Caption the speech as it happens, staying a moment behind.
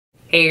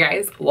Hey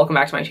guys, welcome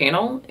back to my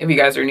channel. If you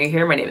guys are new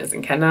here, my name is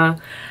Nkenna.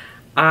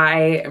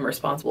 I am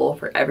responsible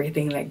for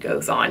everything that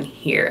goes on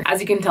here. As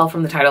you can tell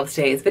from the title of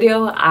today's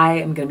video, I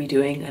am going to be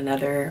doing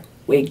another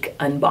wig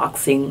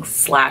unboxing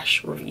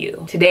slash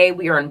review. Today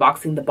we are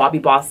unboxing the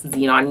Bobbi Boss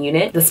Xenon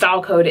unit. The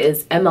style code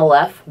is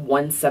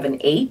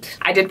MLF178.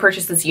 I did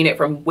purchase this unit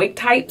from Wig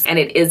Types and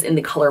it is in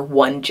the color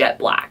 1 Jet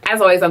Black.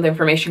 As always, on the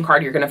information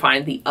card you're going to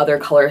find the other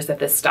colors that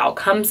this style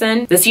comes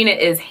in. This unit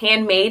is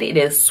handmade, it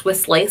is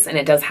Swiss lace, and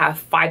it does have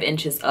 5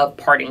 inches of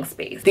parting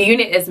space. The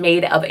unit is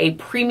made of a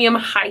premium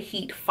high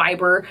heat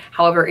fiber.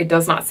 However, it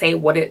does not say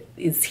what it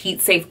is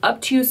heat safe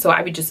up to, so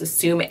I would just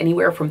assume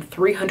anywhere from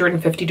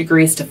 350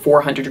 degrees to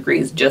 400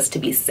 degrees just to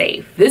be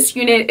safe. This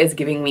unit is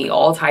giving me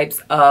all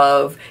types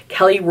of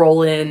Kelly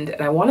Rowland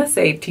and I want to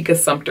say Tika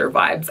Sumpter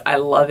vibes. I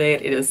love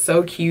it. It is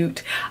so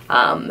cute.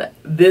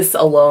 This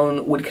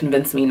alone would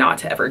convince me not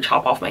to ever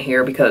chop off my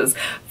hair, because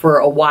for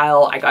a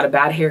while I got a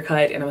bad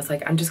haircut and I was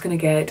like, I'm just gonna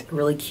get a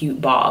really cute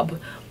bob.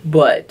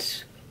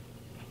 But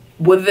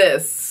with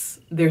this,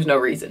 there's no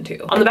reason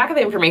to. On the back of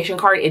the information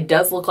card, it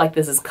does look like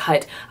this is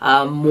cut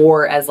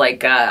more as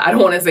like, I don't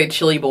want to say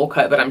chili bowl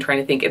cut, but I'm trying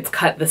to think it's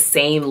cut the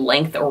same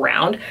length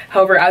around.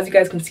 However, as you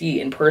guys can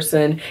see in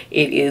person,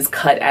 it is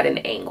cut at an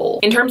angle.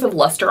 In terms of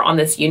luster on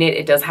this unit,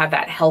 it does have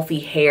that healthy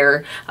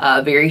hair,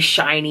 very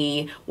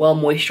shiny, well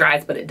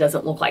moisturized, but it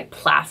doesn't look like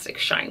plastic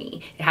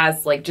shiny. It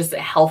has like just a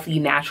healthy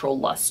natural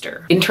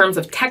luster. In terms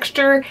of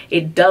texture,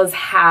 it does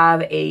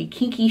have a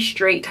kinky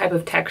straight type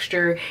of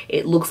texture.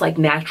 It looks like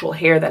natural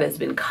hair that has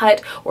been cut,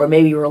 or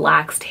maybe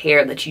relaxed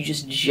hair that you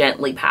just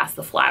gently pass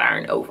the flat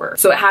iron over.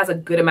 So it has a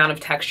good amount of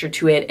texture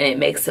to it and it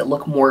makes it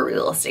look more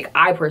realistic.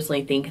 I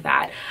personally think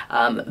that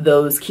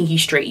those kinky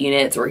straight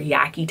units or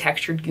yaki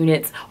textured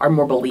units are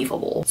more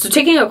believable. So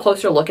taking a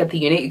closer look at the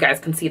unit, you guys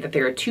can see that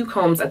there are 2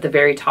 combs at the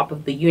very top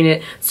of the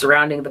unit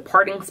surrounding the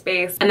parting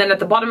space. And then at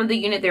the bottom of the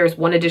unit, there is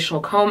 1 additional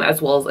comb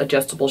as well as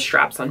adjustable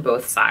straps on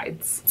both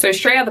sides. So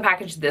straight out of the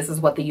package, this is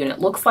what the unit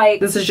looks like.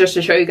 This is just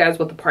to show you guys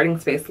what the parting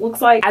space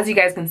looks like. As you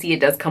guys can see, it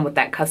does come with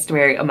that customary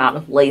amount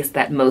of lace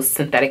that most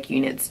synthetic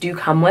units do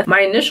come with.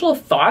 My initial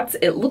thoughts,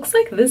 it looks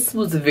like this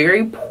was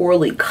very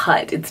poorly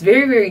cut. It's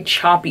very, very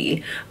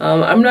choppy.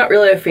 I'm not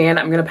really a fan.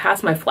 I'm gonna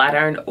pass my flat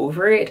iron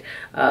over it,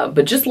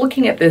 but just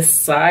looking at this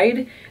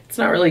side, it's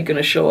not really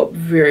gonna show up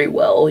very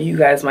well. You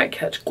guys might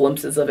catch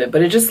glimpses of it,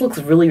 but it just looks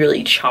really,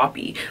 really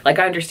choppy. Like,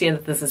 I understand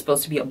that this is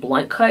supposed to be a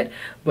blunt cut,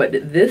 but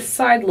this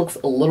side looks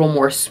a little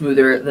more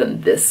smoother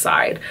than this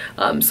side.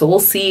 So we'll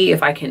see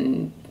if I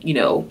can, you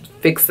know,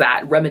 fix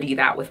that, remedy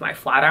that with my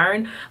flat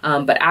iron.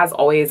 But as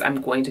always,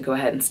 I'm going to go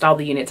ahead and style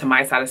the unit to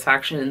my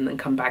satisfaction and then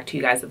come back to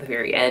you guys at the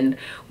very end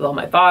with all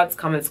my thoughts,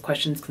 comments,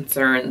 questions,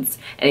 concerns,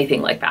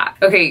 anything like that.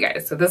 Okay, you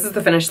guys, so this is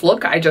the finished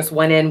look. I just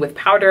went in with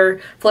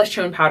powder, flesh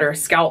tone powder,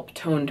 scalp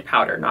toned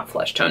powder, not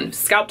flesh tone,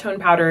 scalp tone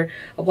powder,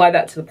 apply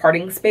that to the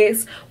parting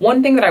space.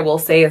 One thing that I will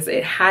say is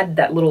it had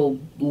that little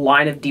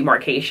line of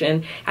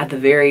demarcation at the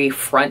very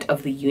front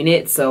of the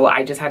unit, so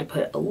I just had to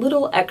put a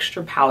little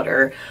extra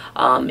powder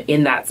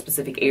in that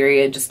specific area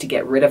just to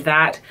get rid of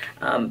that.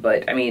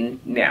 But I mean,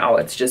 now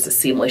it's just a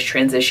seamless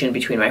transition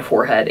between my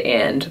forehead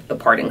and the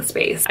parting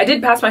space. I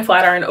did pass my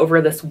flat iron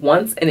over this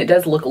once and it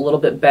does look a little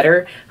bit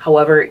better.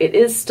 However, it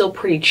is still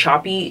pretty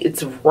choppy.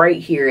 It's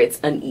right here, it's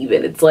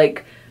uneven. It's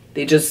like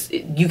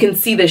you can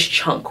see this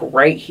chunk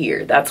right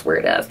here. That's where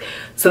it is.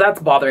 So that's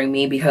bothering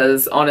me,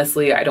 because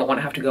honestly, I don't want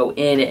to have to go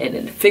in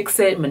and fix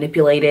it,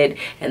 manipulate it,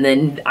 and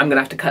then I'm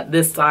gonna have to cut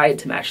this side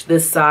to match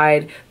this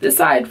side. This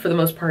side, for the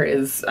most part,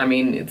 is, I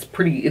mean, it's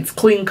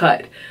clean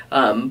cut.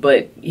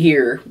 But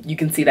here, you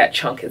can see that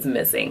chunk is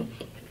missing.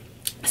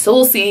 So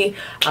we'll see.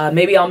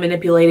 Maybe I'll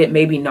manipulate it,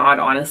 maybe not.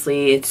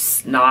 Honestly,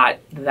 it's not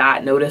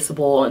that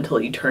noticeable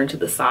until you turn to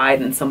the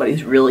side and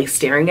somebody's really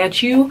staring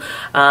at you.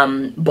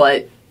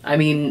 But I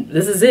mean,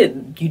 this is it.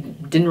 You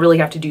didn't really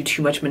have to do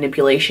too much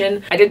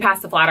manipulation. I did pass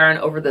the flat iron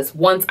over this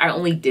once. I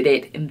only did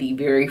it in the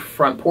very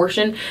front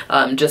portion,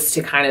 just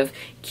to kind of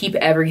keep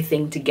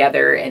everything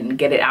together and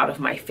get it out of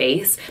my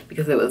face,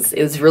 because it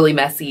was really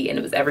messy and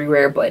it was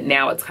everywhere, but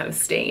now it's kind of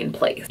staying in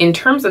place. In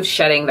terms of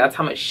shedding, that's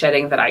how much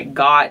shedding that I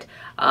got.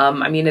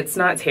 I mean, it's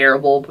not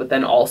terrible, but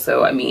then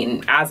also, I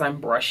mean, as I'm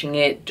brushing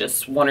it,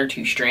 just 1 or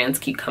 2 strands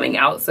keep coming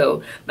out,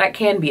 so that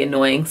can be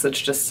annoying, so it's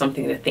just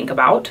something to think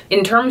about.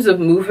 In terms of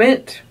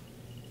movement,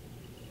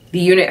 the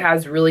unit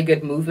has really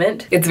good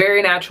movement. It's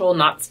very natural,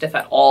 not stiff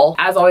at all.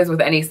 As always with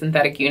any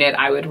synthetic unit,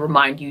 I would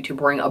remind you to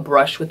bring a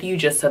brush with you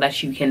just so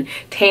that you can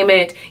tame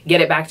it,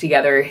 get it back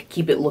together,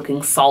 keep it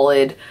looking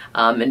solid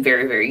and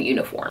very, very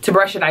uniform. To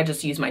brush it, I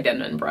just use my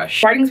Denman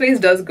brush. Parting space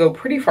does go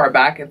pretty far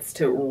back. It's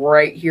to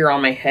right here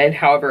on my head.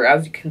 However,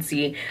 as you can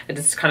see, I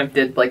just kind of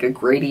did like a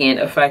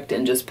gradient effect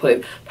and just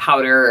put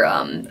powder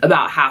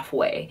about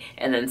halfway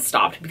and then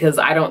stopped, because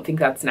I don't think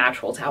that's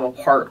natural to have a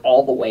part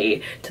all the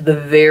way to the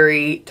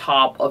very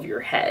top of of your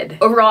head.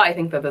 Overall, I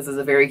think that this is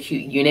a very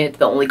cute unit.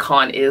 The only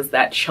con is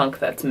that chunk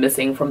that's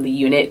missing from the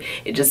unit.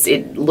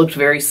 It looked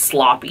very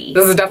sloppy.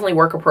 This is definitely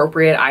work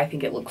appropriate. I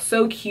think it looks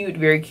so cute,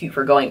 very cute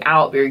for going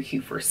out, very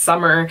cute for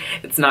summer.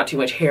 It's not too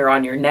much hair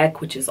on your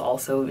neck, which is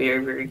also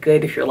very, very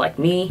good if you're like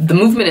me. The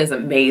movement is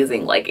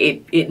amazing. Like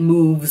it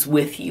moves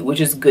with you, which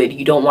is good.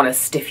 You don't want a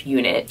stiff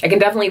unit. I can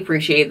definitely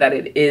appreciate that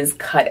it is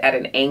cut at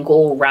an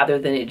angle rather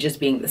than it just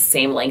being the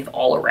same length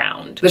all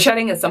around. The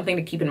shedding is something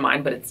to keep in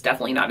mind, but it's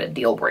definitely not a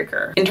deal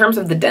breaker. In terms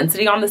of the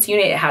density on this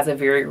unit, it has a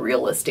very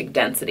realistic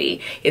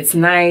density. It's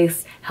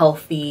nice,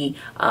 healthy,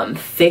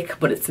 thick,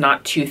 but it's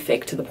not too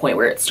thick to the point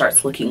where it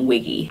starts looking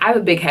wiggy. I have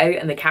a big head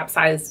and the cap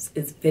size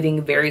is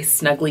fitting very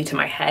snugly to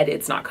my head.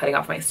 It's not cutting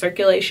off my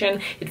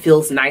circulation. It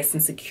feels nice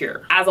and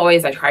secure. As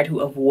always, I try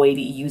to avoid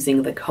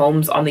using the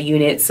combs on the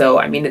unit. So,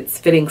 I mean, it's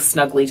fitting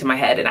snugly to my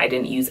head and I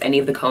didn't use any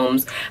of the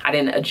combs. I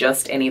didn't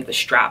adjust any of the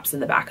straps in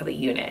the back of the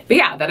unit. But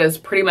yeah, that is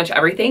pretty much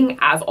everything.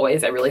 As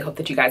always, I really hope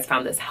that you guys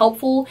found this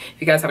helpful.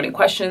 If you guys have any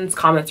questions,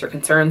 comments, or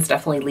concerns,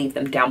 definitely leave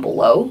them down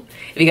below.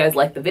 If you guys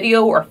liked the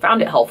video or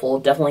found it helpful,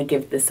 definitely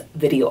give this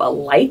video a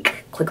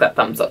like. Click that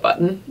thumbs up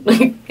button.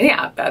 And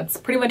yeah, that's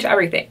pretty much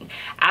everything.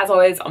 As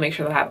always, I'll make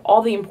sure that I have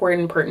all the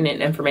important,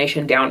 pertinent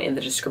information down in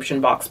the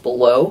description box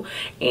below.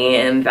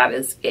 And that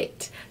is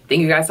it.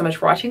 Thank you guys so much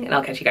for watching, and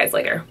I'll catch you guys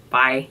later.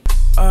 Bye.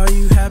 Are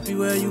you happy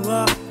where you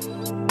are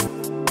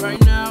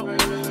right now?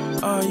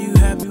 Are you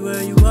happy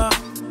where you are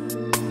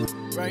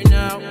right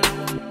now?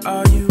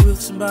 Are you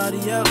with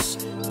somebody else?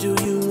 Do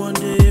you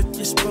wonder if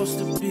you're supposed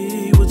to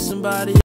be with somebody else?